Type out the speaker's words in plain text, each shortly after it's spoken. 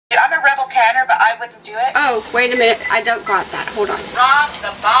a Rebel canner, but I wouldn't do it. Oh, wait a minute. I don't got that. Hold on. Rob,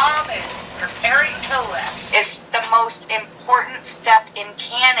 the bomb is preparing to lift. It's the most important step in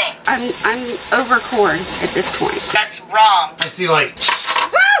canning. I'm over corn at this point. That's wrong. I see light.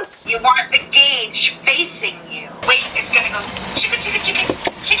 Woo! You want the gauge facing you. Wait, it's gonna go chicka chicka chicka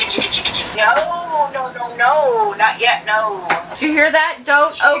chicka chicka chicka chicka. No, no, no, no, not yet, no. Did you hear that?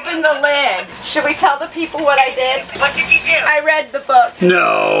 Don't open the lid. Should we tell the people what I did? What did you do? I read the book.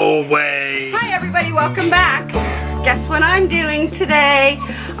 No way. Hi everybody, welcome back. Guess what I'm doing today?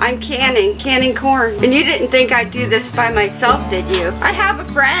 I'm canning corn. And you didn't think I'd do this by myself, did you? I have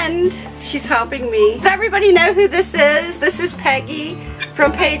a friend. She's helping me. Does everybody know who this is? This is Peggy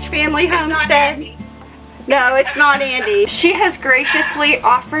from Paige Family Homestead. No, it's not Andy. She has graciously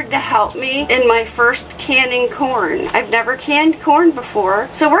offered to help me in my first canning corn. I've never canned corn before.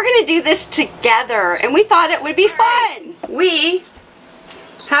 So we're gonna do this together and we thought it would be fun. We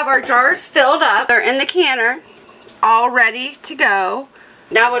have our jars filled up. They're in the canner, all ready to go.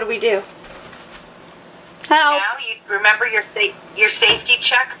 Now what do we do? Help. Now you remember your safety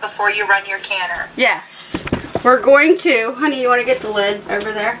check before you run your canner. Yes. We're going to, honey, you want to get the lid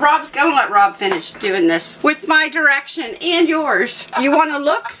over there? Rob's going to let Rob finish doing this with my direction and yours. You want to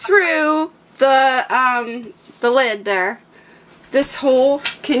look through the lid there. This hole,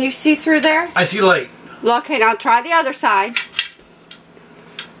 can you see through there? I see light. Okay, now try the other side.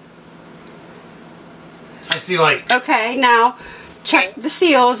 I see light. Okay, now check the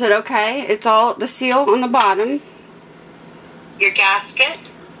seal. Is it okay? It's all the seal on the bottom. Your gasket.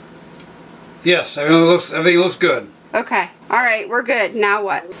 Yes, everything looks good. Okay. All right, we're good. Now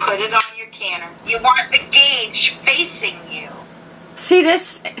what? Put it on your canner. You want the gauge facing you. See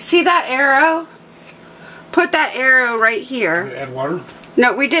this? See that arrow? Put that arrow right here. Add water?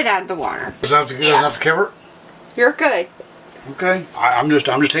 No, we did add the water. Does that have to cover it? You're good. Okay. I'm just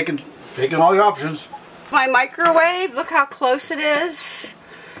taking all the options. My microwave, look how close it is.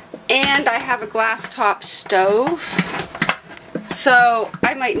 And I have a glass top stove. So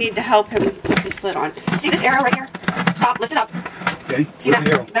I might need to help him put this lid on. See this arrow right here? Stop, lift it up. Okay. See that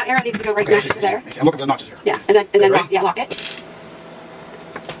arrow? That arrow needs to go right next to there. I'm looking for the notches here. Yeah, and then Ready? lock it.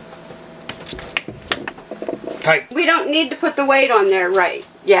 Tight. We don't need to put the weight on there right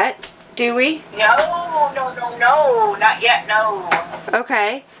yet, do we? No, no, no, no, not yet, no.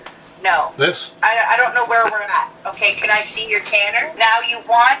 Okay. No. This? I don't know where we're at. Okay, can I see your canner? Now you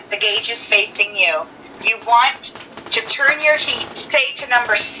want the gauges facing you. You want to turn your heat, say to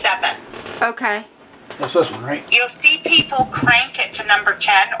number 7. Okay. That's this one, right? You'll see people crank it to number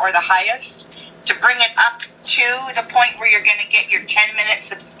 10 or the highest to bring it up to the point where you're going to get your 10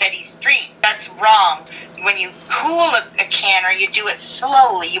 minutes of steady stream. That's wrong. When you cool a canner, you do it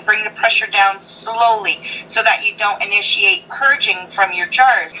slowly. You bring the pressure down slowly so that you don't initiate purging from your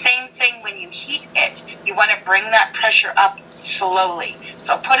jars. Same thing when you heat it. You want to bring that pressure up slowly.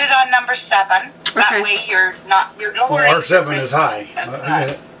 So put it on number 7. That way you're lowering. Well, R7 is high. I get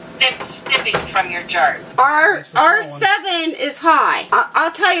it. Sipping from your jars. Our 7 is high.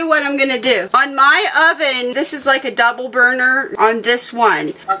 I'll tell you what I'm going to do. On my oven, this is like a double burner on this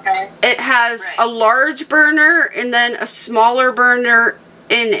one. Okay. It has a large burner and then a smaller burner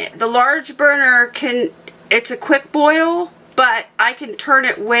in it. The large burner it's a quick boil, but I can turn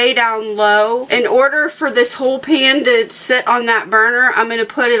it way down low. In order for this whole pan to sit on that burner, I'm going to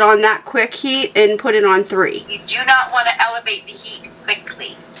put it on that quick heat and put it on 3. You do not want to elevate the heat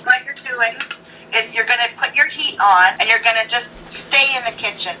quickly. What you're doing is you're going to put your heat on and you're going to just stay in the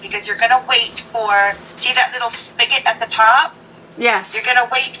kitchen because you're going to wait for, see that little spigot at the top? Yes. You're going to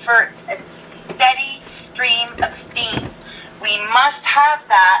wait for a steady stream of steam. We must have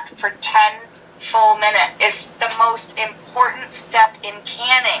that for 10 full minutes. It's the most important step in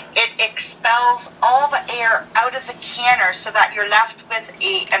canning. It expels all the air out of the canner so that you're left with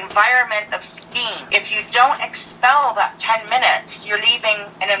an environment of steam. If you don't expel that 10 minutes, you're leaving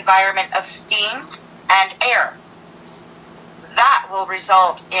an environment of steam and air. That will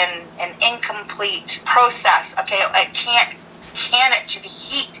result in an incomplete process. Okay, it can't can it to the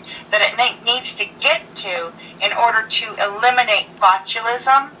heat that it needs to get to in order to eliminate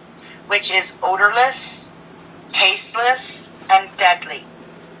botulism, which is odorless, tasteless, and deadly.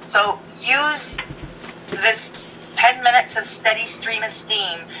 So use this 10 minutes of steady stream of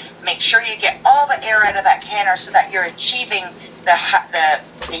steam. Make sure you get all the air out of that canner so that you're achieving the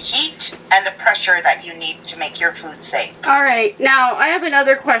heat and the pressure that you need to make your food safe. All right, now I have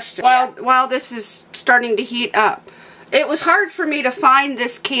another question. While this is starting to heat up, it was hard for me to find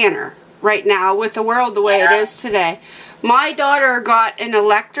this canner right now with the world the way it is today. My daughter got an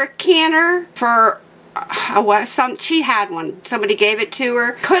electric canner for she had one. Somebody gave it to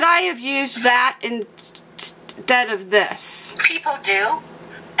her. Could I have used that instead of this? People do,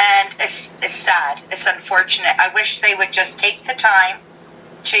 and it's sad. It's unfortunate. I wish they would just take the time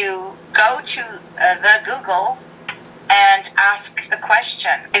to go to the Google and ask the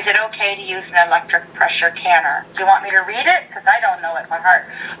question, is it okay to use an electric pressure canner? Do you want me to read it? Because I don't know it by heart.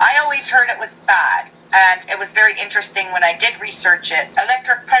 I always heard it was bad, and it was very interesting when I did research it.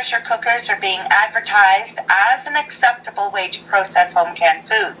 Electric pressure cookers are being advertised as an acceptable way to process home canned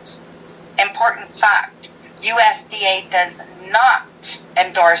foods. Important fact, USDA does not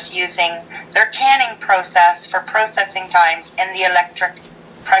endorse using their canning process for processing times in the electric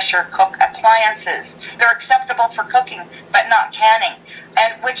pressure cook appliances. They're acceptable for cooking, but not canning.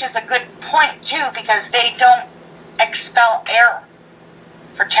 And which is a good point too, because they don't expel air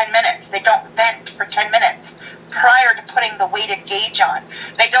for 10 minutes. They don't vent for 10 minutes prior to putting the weighted gauge on.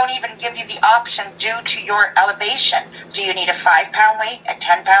 They don't even give you the option due to your elevation. Do you need a 5-pound weight, a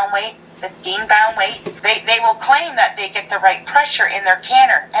 10-pound weight, 15-pound weight? They will claim that they get the right pressure in their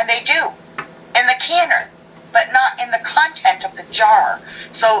canner, and they do in the canner, but not in the content of the jar.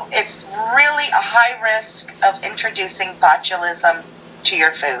 So it's really a high risk of introducing botulism to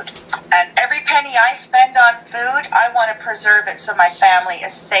your food. And every penny I spend on food, I want to preserve it so my family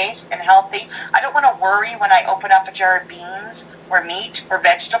is safe and healthy. I don't want to worry when I open up a jar of beans or meat or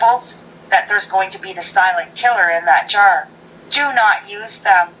vegetables that there's going to be the silent killer in that jar. Do not use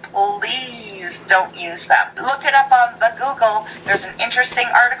them. Please don't use them. Look it up on the Google. There's an interesting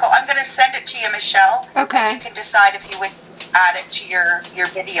article. I'm going to send it to you, Michelle. Okay. You can decide if you would add it to your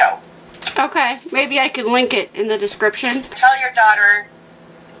video. Okay. Maybe I can link it in the description. Tell your daughter,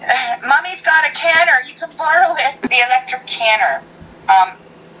 Mommy's got a canner. You can borrow it. The electric canner.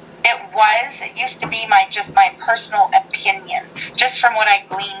 It used to be my personal opinion, just from what I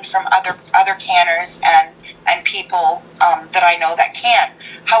gleaned from other canners and people that I know that can.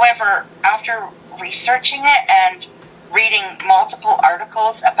 However, after researching it and reading multiple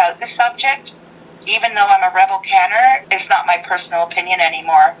articles about the subject, even though I'm a rebel canner, it's not my personal opinion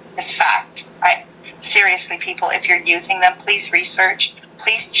anymore. It's fact. Seriously, people, if you're using them, please research.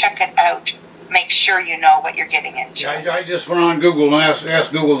 Please check it out. Make sure you know what you're getting into. I just went on Google and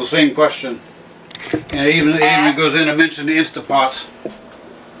asked Google the same question. And it even goes in and mentioned the Instapots.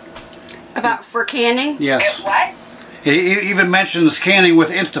 About for canning? Yes. It what? It even mentions canning with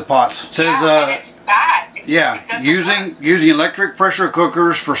Instapots. It says, and it's bad. Using electric pressure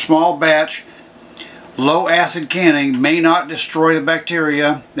cookers for small batch, low acid canning may not destroy the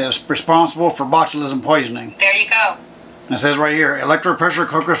bacteria that is responsible for botulism poisoning. There you go. It says right here, electric pressure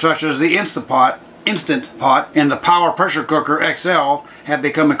cookers such as the Instant Pot, and the Power Pressure Cooker XL have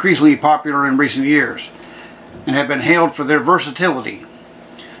become increasingly popular in recent years and have been hailed for their versatility.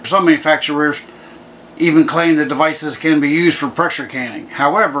 Some manufacturers even claim the devices can be used for pressure canning.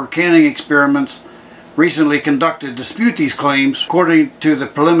 However, canning experiments recently conducted dispute these claims, according to the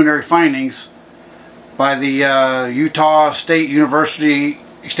preliminary findings by the Utah State University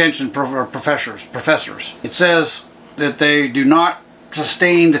Extension professors. It says that they do not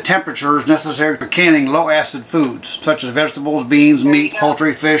sustain the temperatures necessary for canning low-acid foods, such as vegetables, beans, meats,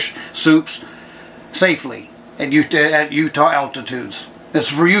 poultry, fish, soups, safely at Utah altitudes. This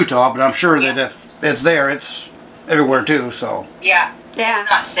is for Utah, but I'm sure that if it's there, it's everywhere too, so. Yeah.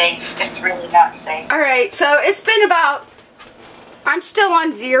 It's not safe. It's really not safe. Alright, so it's been about, I'm still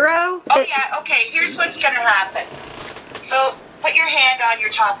on 0. Oh yeah, okay, here's what's going to happen. So, put your hand on your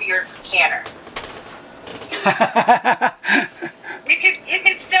top of your canner. You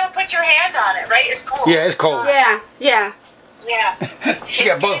can still put your hand on it, right? It's cold. Yeah, it's cold. Yeah. She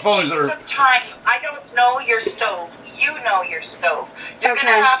got both phones. Some time. I don't know your stove. You know your stove. You're Okay.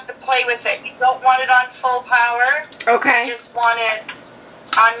 gonna have to play with it. You don't want it on full power. Okay. You just want it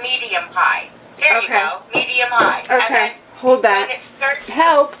on medium high. There you go. Medium high. Okay. And then Hold that. when it starts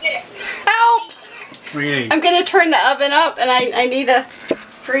Help. to spit, Help! What do you need? I'm gonna turn the oven up, and I need a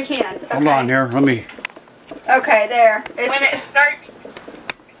free hand. Okay. Hold on here. Let me. Okay, there. when it starts,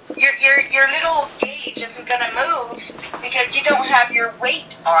 your little gauge isn't going to move because you don't have your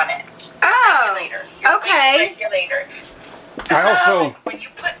weight on it. Regulator. Your okay. weight regulator. I also. When you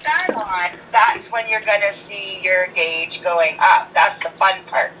put that on, that's when you're going to see your gauge going up. That's the fun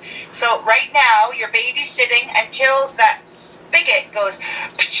part. So right now, you're babysitting until that spigot goes.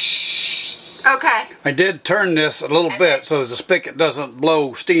 Okay. I did turn this a little bit so the spigot doesn't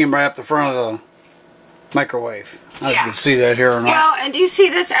blow steam right up the front of the microwave. I don't know if you can see that here or not. Well, and do you see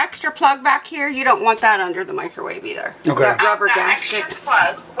this extra plug back here? You don't want that under the microwave either. Okay. That rubber that gasket. extra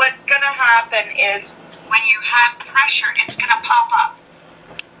plug, what's going to happen is when you have pressure, it's going to pop up.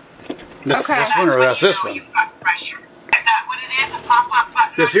 That's Okay. this one or that's this one? You've got pressure. Is that what it is? A pop-up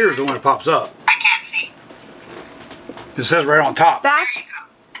button? This here is the one that pops up. I can't see. It says right on top. That's,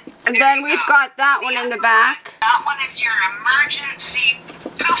 and then we've got that one in the back. That one is your emergency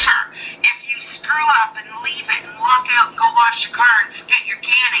poofer. If you screw up and leave it and walk out and go wash your car and forget your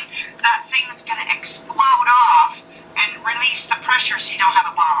canning, that thing is going to explode off and release the pressure so you don't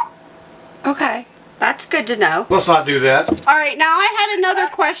have a bomb. Okay. That's good to know. Let's not do that. All right, now I had another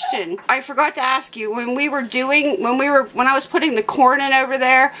question. I forgot to ask you when I was putting the corn in over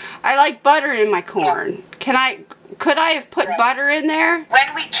there. I like butter in my corn. Could I have put butter in there?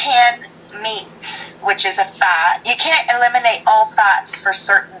 When we can meats, which is a fat, you can't eliminate all fats for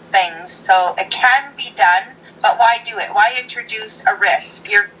certain things, so it can be done, but why do it? Why introduce a risk?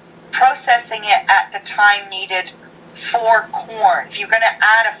 You're processing it at the time needed for corn. If you're going to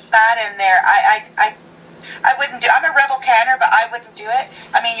add a fat in there, I wouldn't do it. I'm a rebel canner, but I wouldn't do it.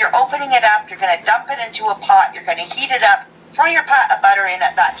 I mean, you're opening it up, you're going to dump it into a pot, you're going to heat it up, throw your pot of butter in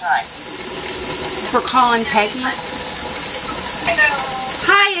at that time. We're calling Peggy. Hello.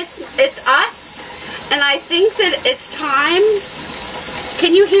 Hi, it's us, and I think that it's time.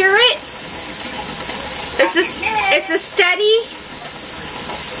 Can you hear it? It's a steady.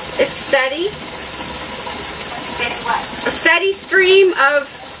 It's steady. What? A steady stream of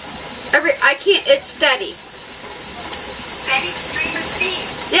it's steady. Steady stream of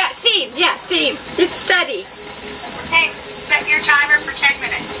steam. Yeah, steam. Yeah, steam. It's steady. Okay, set your timer for 10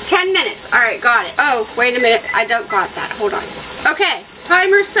 minutes. 10 minutes. All right, got it. Oh, wait a minute. I don't got that. Hold on. Okay,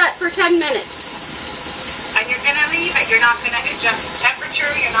 timer set for 10 minutes. And you're going to leave it. You're not going to adjust the temperature.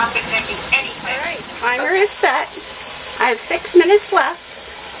 You're not going to do anything. All right, timer is set. I have 6 minutes left.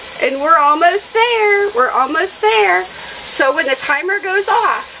 And we're almost there. We're almost there. So when the timer goes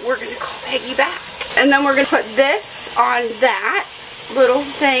off, we're going to call Peggy back. And then we're going to put this on that little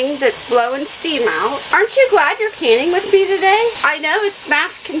thing that's blowing steam out. Aren't you glad you're canning with me today? I know it's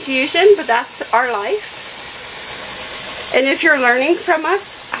mass confusion, but that's our life. And if you're learning from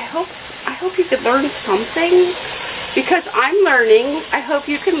us, I hope you could learn something. Because I'm learning, I hope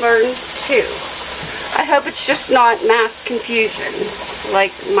you can learn too. I hope it's just not mass confusion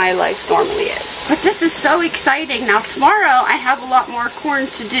like my life normally is. But this is so exciting. Now tomorrow I have a lot more corn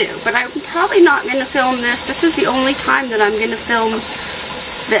to do, but I'm probably not going to film this. This is the only time that I'm going to film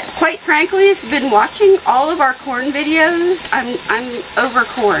this. Quite frankly, if you've been watching all of our corn videos, I'm over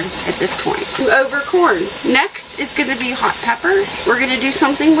corn at this point. I'm over corn. Next is going to be hot peppers. We're going to do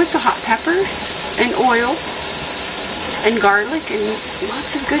something with the hot peppers and oil and garlic and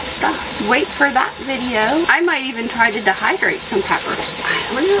lots of good stuff. Wait for that video. I might even try to dehydrate some peppers. I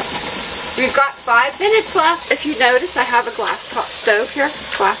don't know. We've got 5 minutes left. If you notice, I have a glass top stove here.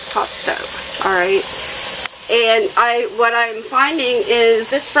 Glass top stove. Alright. And what I'm finding is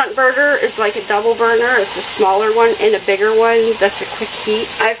this front burner is like a double burner. It's a smaller one and a bigger one. That's a quick heat.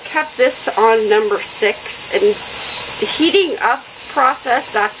 I've kept this on number 6, and the heating up process,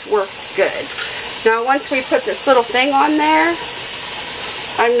 that's worked good. Now once we put this little thing on there,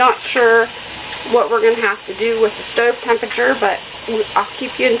 I'm not sure what we're going to have to do with the stove temperature, but I'll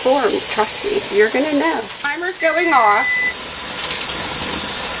keep you informed. Trust me, you're going to know. Timer's going off.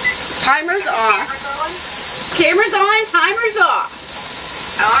 Timer's off. Camera's on, timer's off.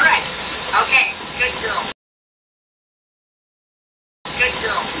 Alright. Okay. Good girl. Good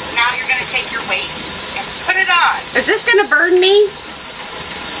girl. Now you're going to take your weight and put it on. Is this going to burn me?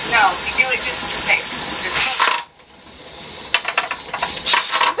 No, you do it just to fix.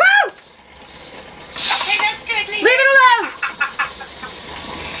 Woo! Okay, that's good. Leave it alone.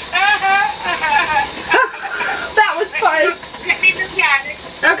 That was fun. Let me look at it.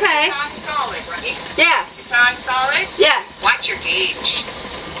 Okay. It's on solid, right? Yes. It's on solid? Yes. Watch your gauge.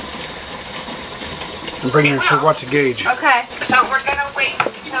 I'm bringing it to what's a gauge. Okay. So we're going to wait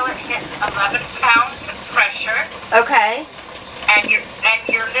until it hits 11 pounds of pressure. Okay. And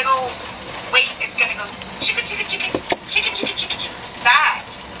your little weight is going to go chicka chicka chicka chicka chicka chicka chicka.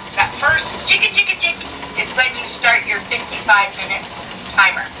 That first chicka chicka chick is when you start your 55-minute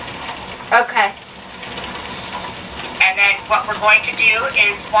timer. Okay. And then what we're going to do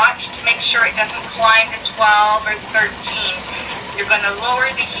is watch to make sure it doesn't climb to 12 or 13. You're going to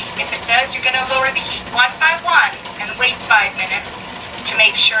lower the heat. If it does, you're going to lower the heat one by one and wait 5 minutes to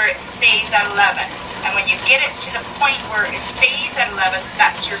make sure it stays at 11. And when you get it to the point where it stays at 11,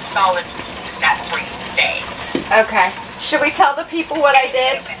 that's your solid piece. That's where you stay. Okay. Should we tell the people what I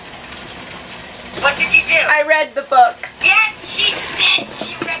did? What did you do? I read the book. Yes, she did.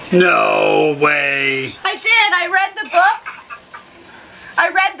 She read the No way. I did. I read the book. I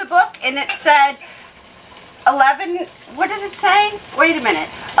read the book and it said 11, what did it say? Wait a minute.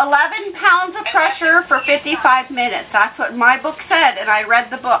 11 pounds of pressure for 55 minutes. That's what my book said, and I read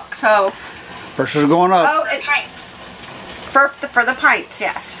the book, so. Pressure's going up. Oh, for the pints,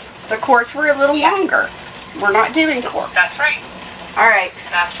 yes. The quarts were a little longer. We're not doing quarts. That's right. All right.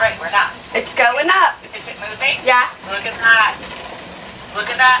 That's right, we're not. It's going up. Is it moving? Yeah. Look at that.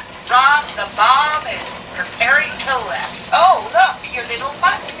 Look at that. Rob, the bomb is preparing to lift. Oh, look, your little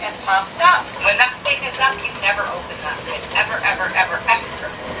button has popped up. When that thing is up, you never open that lid. Ever, ever, ever, ever.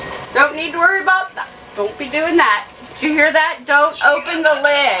 Don't need to worry about that. Don't be doing that. Did you hear that? Don't open the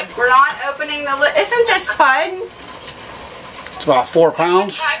lid. We're not opening the lid. Isn't this fun? It's about 4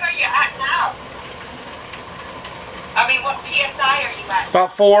 pounds. What time are you at now? I mean, what PSI are you at?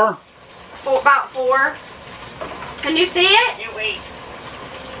 About 4. About 4. Can you see it? You wait.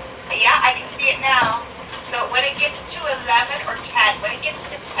 Yeah, I can see it now. So when it gets to 11 or 10, when it gets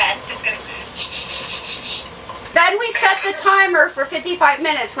to 10, it's going to... Then we set the timer for 55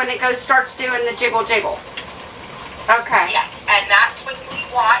 minutes when it starts doing the jiggle jiggle. Okay. Yes, and that's when we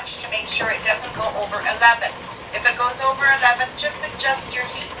watch to make sure it doesn't go over 11. If it goes over 11, just adjust your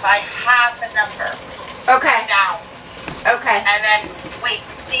heat by half a number. Okay. Down. Okay. And then wait,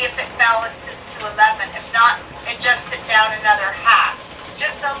 see if it balances to 11. If not, adjust it down another half.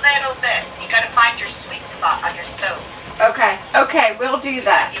 Just a little bit. You got to find your sweet spot on your stove. Okay. Okay, we'll do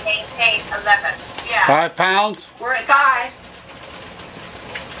that. You maintain 11. Yeah. 5 pounds. We're at 5.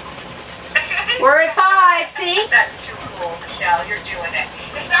 We're at 5, see? That's too cool, Michelle. You're doing it.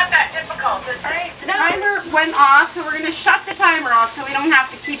 It's not that difficult, is it? Alright, the timer went off, so we're going to shut the timer off so we don't have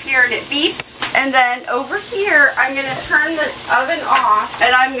to keep hearing it beep. And then over here, I'm going to turn the oven off,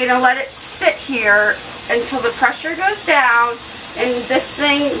 and I'm going to let it sit here until the pressure goes down, and this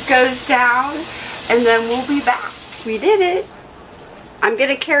thing goes down, and then we'll be back. We did it. I'm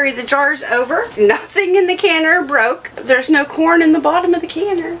going to carry the jars over. Nothing in the canner broke. There's no corn in the bottom of the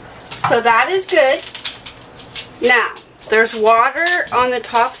canner. So that is good. Now, there's water on the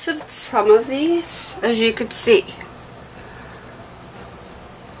tops of some of these, as you can see.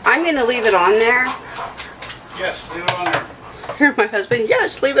 I'm going to leave it on there. Yes, leave it on there. Here's my husband.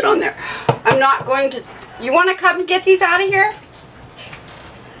 Yes, leave it on there. I'm not going to... You want to come get these out of here?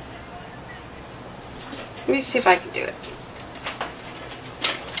 Let me see if I can do it.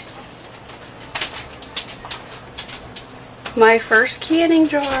 My first canning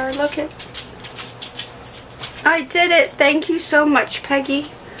jar. Look it. I did it. Thank you so much, Peggy.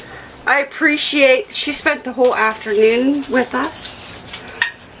 I appreciate... She spent the whole afternoon with us.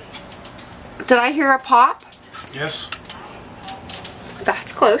 Did I hear a pop? Yes.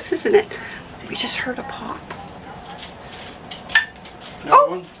 That's close, isn't it? We just heard a pop. Another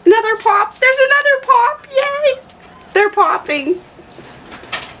one? Another pop. There's another pop. Yay. They're popping.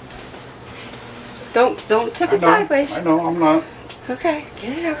 Don't tip it sideways. I know, I'm not. Okay,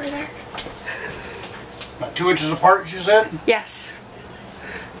 get it over there. About 2 inches apart, you said? Yes.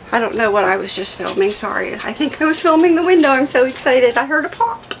 I don't know what I was just filming. Sorry. I think I was filming the window. I'm so excited. I heard a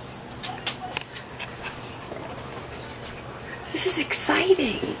pop. This is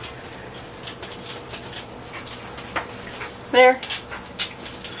exciting. There.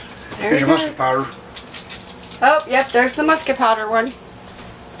 Here's your musket powder. Oh, yep, there's the musket powder one.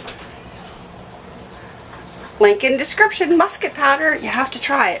 Link in description, musket powder. You have to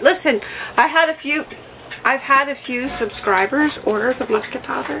try it. Listen, I've had a few subscribers order the musket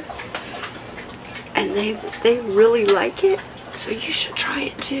powder, and they really like it, so you should try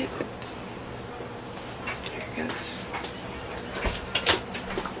it too. There it goes.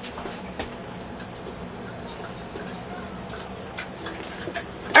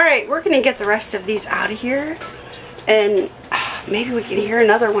 Alright, we're going to get the rest of these out of here, and maybe we can hear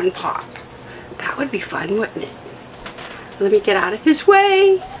another one pop. That would be fun, wouldn't it? Let me get out of his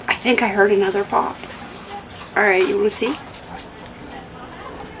way. I think I heard another pop. Alright, you want to see?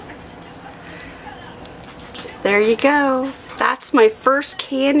 There you go. That's my first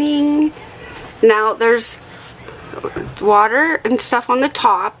canning. Now there's water and stuff on the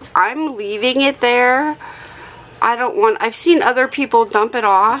top. I'm leaving it there. I've seen other people dump it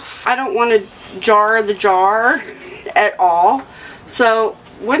off. I don't want to jar the jar at all. So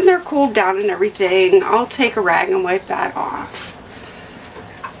when they're cooled down and everything, I'll take a rag and wipe that off.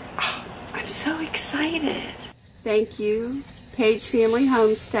 Oh, I'm so excited. Thank you, Paige Family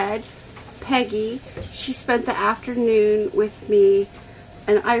Homestead. Peggy, she spent the afternoon with me,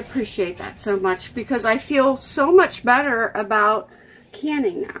 and I appreciate that so much because I feel so much better about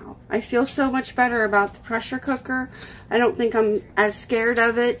canning now. I feel so much better about the pressure cooker. I don't think I'm as scared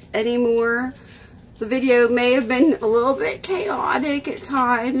of it anymore. The video may have been a little bit chaotic at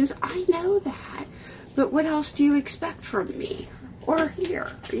times. I know that. But what else do you expect from me? Or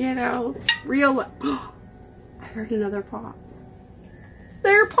here, you know, real. I heard another pop.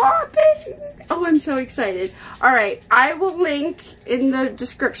 They're popping. Oh, I'm so excited. All right, I will link in the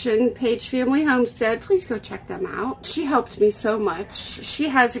description, Paige Family Homestead. Please go check them out. She helped me so much. She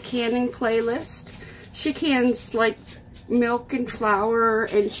has a canning playlist. She cans like milk and flour,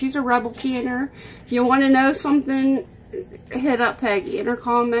 and she's a rebel canner. If you want to know something, hit up Peggy in her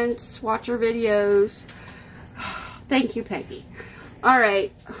comments. Watch her videos. Thank you, Peggy. All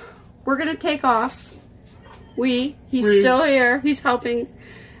right, we're going to take off. He's still here. He's helping.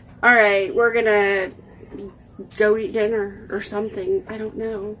 All right, we're going to go eat dinner or something. I don't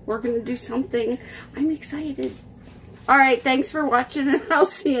know. We're going to do something. I'm excited. All right, thanks for watching, and I'll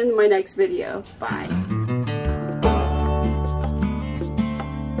see you in my next video. Bye.